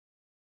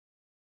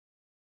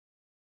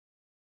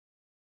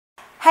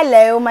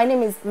Hello, my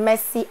name is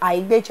Mercy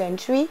Aigbe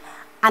Gentry,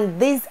 and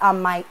these are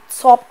my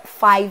top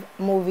 5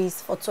 movies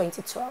for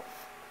 2012.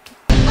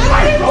 From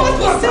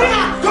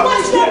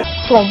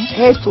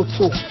head to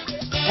toe.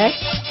 Eh?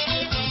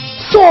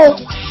 So,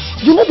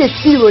 you know the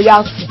see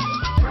royalty.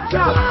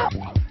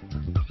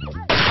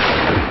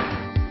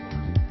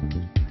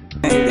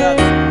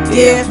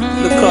 Yeah,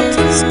 look up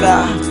to the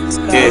sky.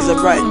 Sky is a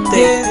bright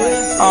day.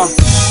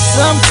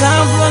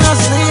 Sometimes when I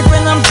sleep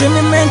and I'm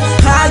dreaming, man,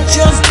 I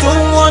just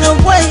don't wanna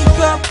wake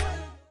up.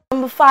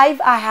 Number 5,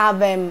 I have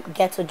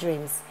Ghetto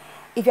Dreams.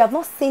 If you have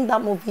not seen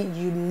that movie,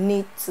 you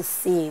need to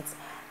see it,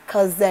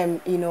 cause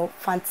you know,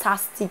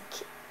 fantastic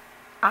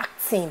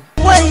acting.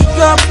 Wake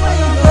up,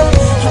 I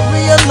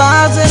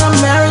realize that I'm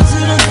married to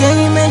the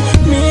game, and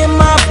me and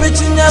my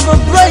bitch never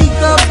break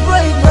up.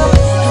 I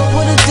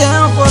put it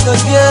down for the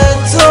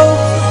ghetto,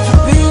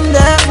 being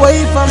that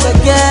way from the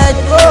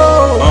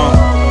get-go.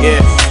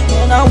 Yeah.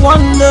 And I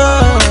wonder,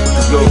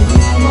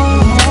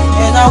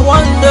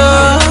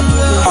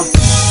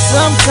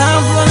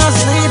 sometimes when I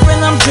sleep and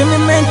I'm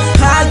dreaming, man,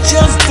 I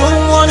just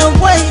don't wanna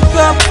wake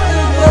up.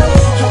 I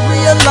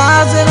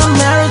realize that I'm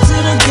married to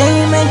the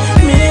game, and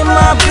me and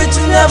my bitch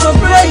never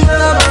break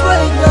up.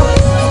 I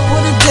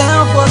put it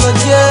down for the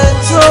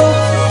ghetto,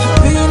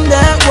 being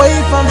that way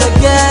from the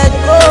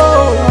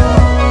get-go.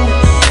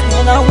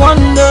 And I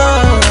wonder.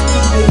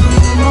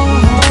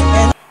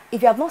 If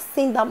you have not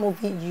seen that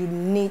movie, you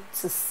need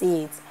to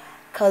see it,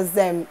 cause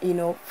you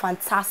know,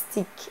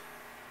 fantastic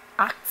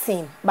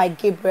acting by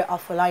Gabriel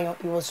Afolayan.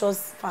 It was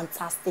just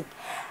fantastic.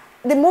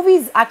 The movie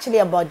is actually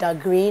about Da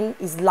Green,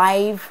 his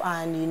life,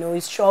 and you know,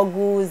 his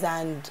struggles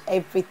and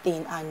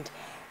everything, and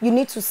you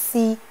need to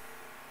see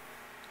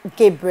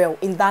Gabriel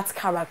in that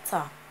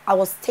character. I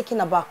was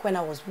taken aback when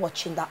I was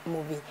watching that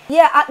movie.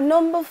 Yeah, at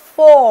number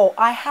 4,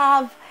 I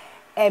have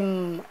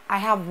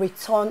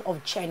Return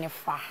of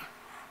Jennifer.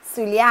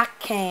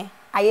 Suliaken,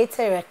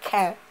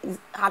 Ayetereke is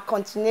her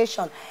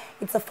continuation.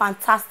 It's a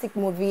fantastic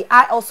movie.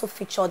 I also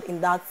featured in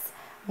that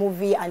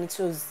movie, and it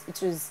was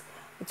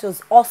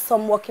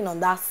awesome working on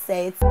that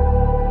set. Go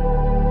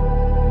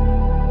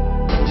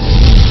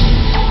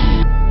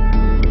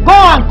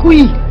and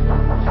quit.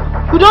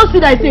 You don't see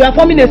that you are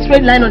forming a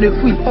straight line on the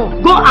quit.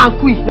 Go and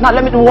quit. Now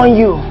let me warn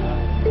you.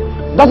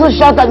 Don't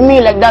shout at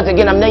me like that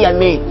again. I'm not your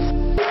mate.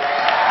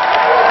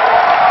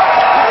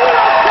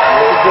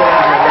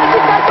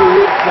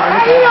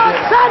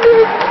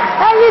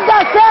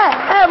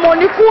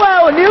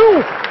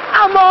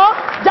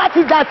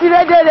 Jati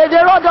rede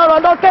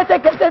rodo kete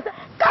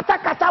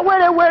kata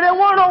were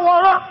woro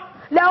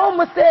le o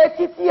mo se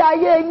titi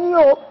aye yin o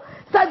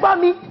segba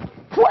mi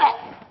fu e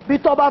bi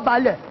to ba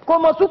balẹ̀ kó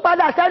mo tún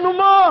padà sẹ́nu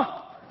mọ́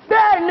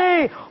bẹ́ẹ̀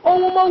ni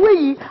ohun mo wí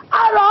yìí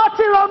ara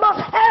ti ro mo e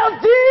o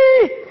di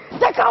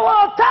te ka wo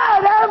ta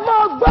re mo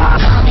gba.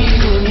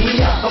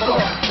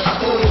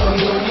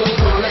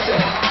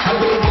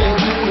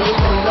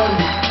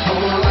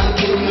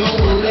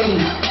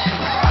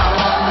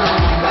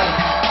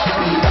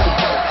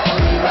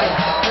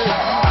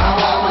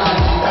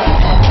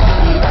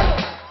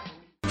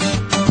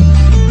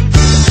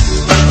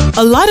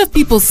 A lot of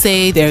people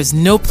say there's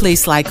no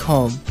place like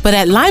home, but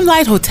at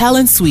Limelight Hotel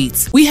and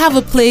Suites, we have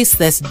a place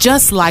that's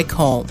just like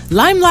home.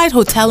 Limelight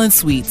Hotel and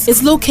Suites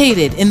is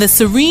located in the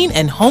serene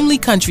and homely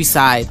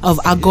countryside of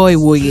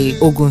Aigbe,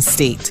 Ogun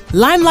State.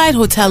 Limelight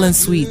Hotel and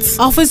Suites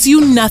offers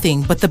you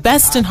nothing but the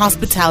best in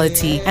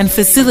hospitality and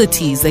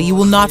facilities that you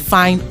will not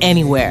find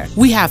anywhere.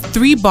 We have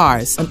 3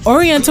 bars, an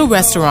oriental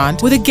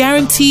restaurant with a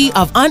guarantee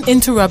of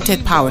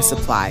uninterrupted power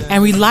supply,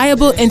 and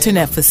reliable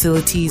internet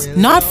facilities,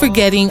 not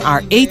forgetting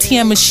our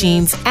ATM machines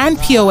and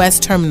POS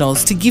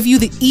terminals to give you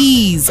the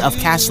ease of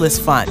cashless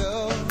fun.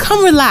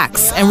 Come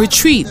relax and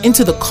retreat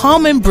into the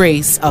calm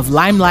embrace of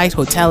Limelight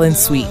Hotel and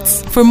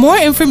Suites. For more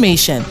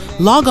information,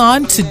 log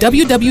on to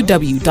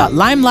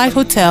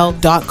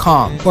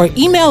www.limelight.hotel.com or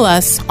email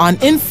us on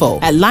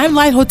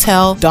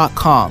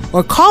info@limelight.hotel.com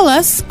or call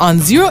us on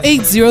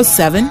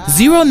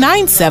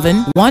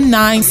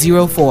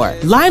 0807-097-1904.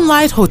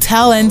 Limelight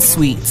Hotel and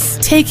Suites,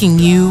 taking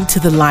you to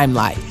the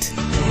limelight.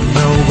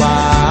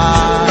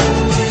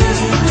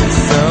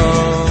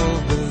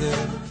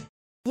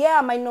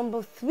 Yeah, my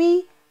number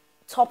 3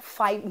 top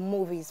 5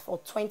 movies for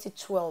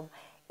 2012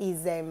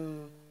 is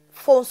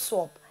Phone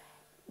Swap,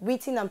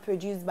 written and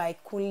produced by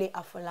Kunle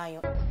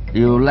Afolayan.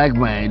 You like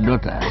my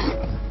daughter?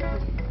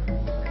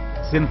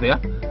 Cynthia?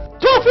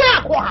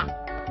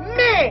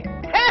 Me!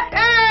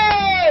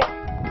 Hey!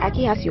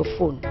 Aki has your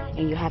phone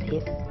and you have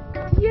his.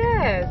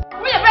 Yes.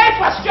 We are very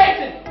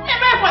frustrated.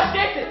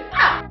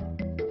 Ah!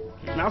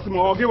 Now,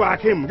 Simo, give her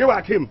him. Do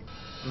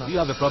you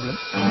have a problem?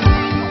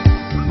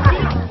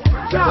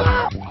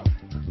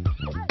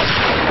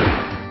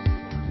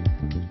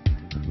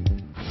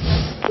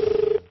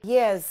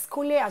 Yes,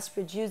 Kunle has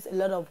produced a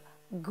lot of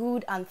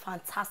good and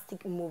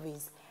fantastic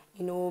movies.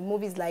 You know,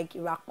 movies like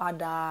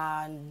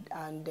Irakpada and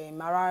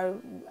Mara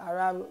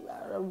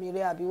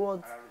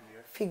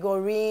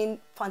Figurine,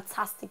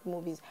 fantastic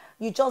movies.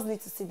 You just need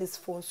to see this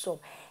Phone Swap.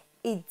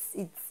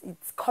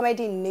 it's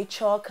comedy in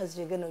nature because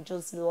you're gonna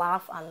just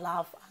laugh,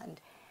 and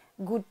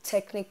good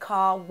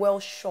technical, well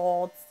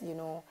shot, you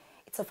know.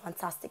 It's a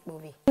fantastic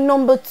movie.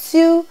 Number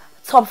 2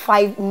 top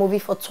 5 movie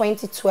for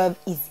 2012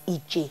 is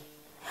Aigbe.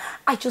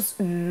 I just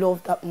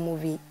love that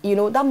movie. You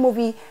know, that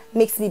movie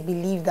makes me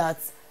believe that,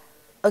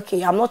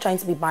 okay, I'm not trying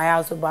to be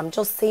biased, but I'm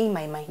just saying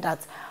my mind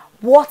that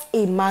what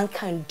a man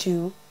can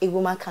do, a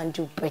woman can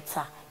do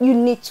better. You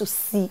need to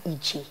see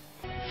Aigbe.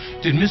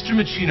 Did Mr.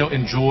 Machino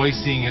enjoy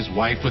seeing his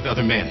wife with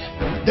other men?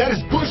 That is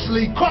Bush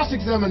League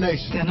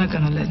cross-examination. They're not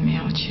gonna let me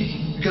out,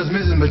 Chi. Because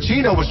Mrs.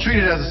 Machino was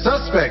treated as a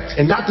suspect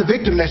and not the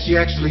victim that she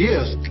actually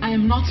is. I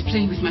am not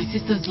playing with my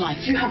sister's life.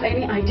 Do you have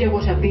any idea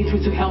what I've been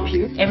through to help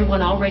you?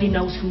 Everyone already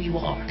knows who you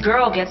are.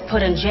 Girl gets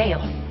put in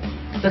jail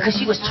because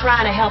she was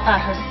trying to help out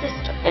her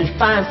sister and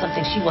find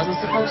something she wasn't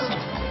supposed to.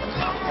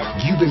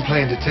 You've been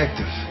playing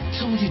detective. I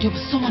told you there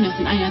was someone else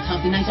in Aya's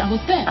house the night I was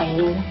there. I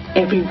know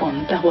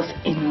everyone that was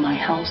in my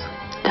house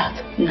that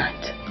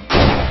night.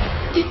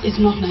 This is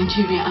not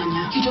Nigeria,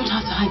 Anya. You don't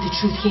have to hide the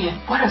truth here.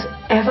 What has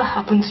ever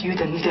happened to you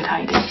that needed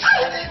hiding?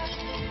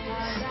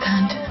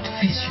 Stand and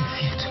face your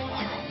fear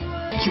tomorrow.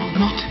 You will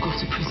not go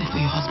to prison for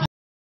your husband.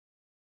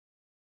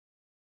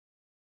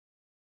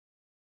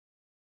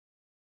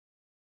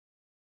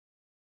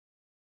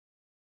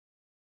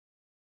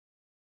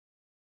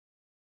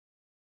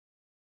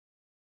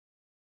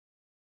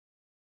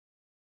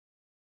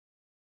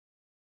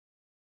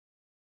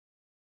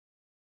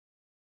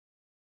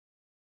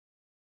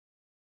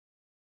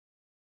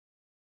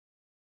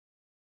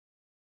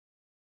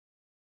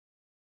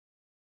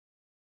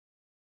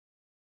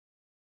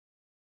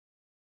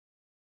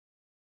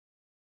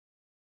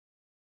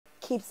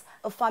 Keeps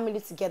a family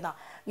together.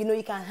 You know,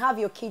 you can have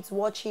your kids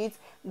watch it,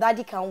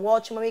 daddy can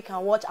watch, mommy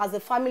can watch. As a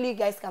family, you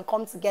guys can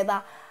come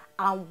together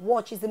and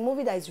watch. It's a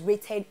movie that is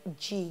rated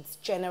G. It's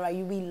general.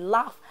 You will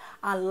laugh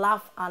and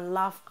laugh and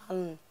laugh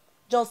and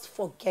just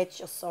forget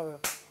your sorrow.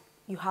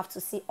 You have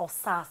to see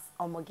Osas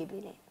on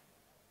Goldmyne.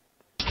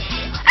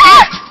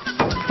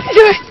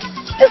 This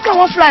guy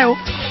won't fly.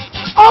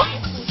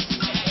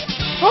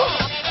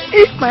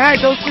 If my eye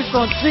don't see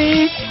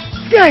something,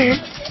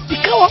 the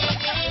cow.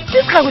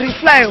 This guy will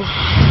fly.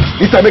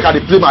 This time make I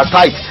play my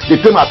tithe. They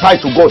pay my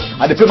tithe to God,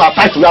 and they pay my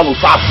tithe to where no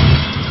serve.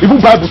 Even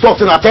Bible talks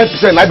saying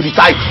 10%, I be the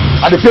tithe,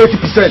 and they pay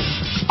 80%.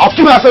 I'll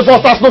kill myself for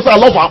Osas. No say I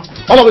love her.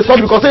 All of a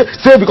sudden because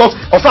say because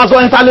Osas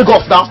don't enter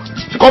Lagos now.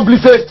 She can't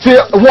believe say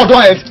war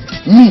don't end.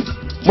 Me,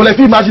 but if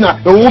you imagine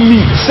her, me.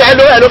 Say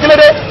hello,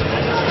 Kilede.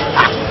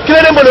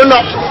 Kilede mo lo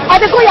no.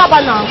 I dey go Yaba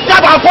now.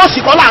 Yaba ko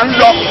si ko la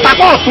nlo.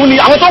 Papa otun ni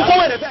àwọn tó kó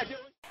were be.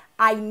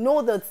 I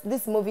know that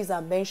these movies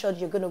are mentioned.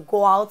 You're gonna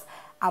go out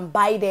and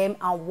buy them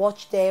and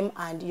watch them,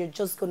 and you're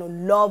just gonna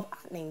love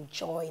and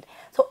enjoy it.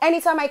 So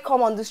anytime I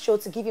come on this show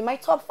to give you my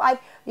top 5,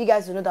 you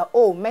guys will know that,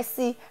 oh,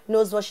 Mercy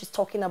knows what she's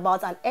talking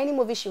about, and any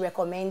movie she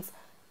recommends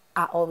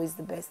are always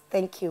the best.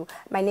 Thank you.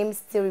 My name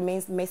still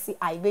remains Mercy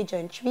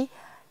Aigbe,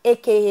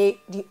 aka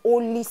the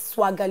only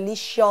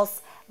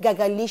swagalicious,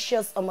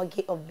 gagalicious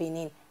Omoge of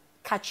Benin.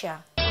 Catch ya.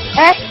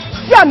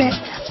 Yeah, man.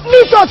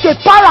 Me don't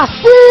take para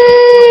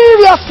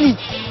seriously.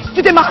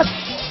 You the man.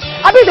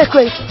 I be the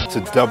crazy. To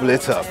double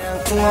it up.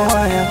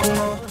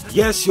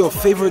 Yes, your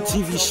favorite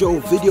TV show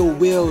Video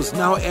Wheels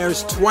now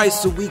airs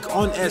twice a week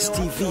on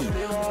STV.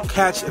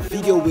 Catch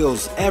Video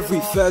Wheels every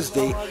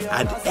Thursday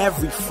and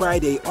every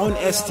Friday on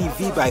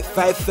STV by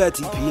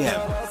 5:30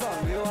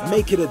 p.m.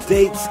 Make it a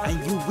date and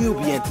you will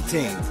be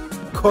entertained.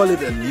 Call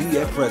it a New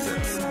Year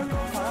present.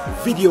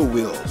 Video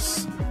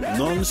Wheels,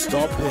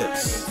 non-stop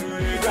hits.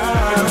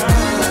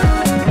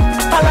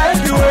 I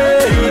like the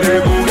way you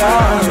dey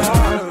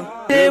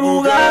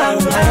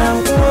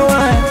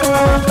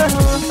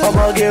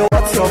Omoge,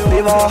 what's your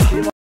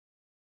flavor?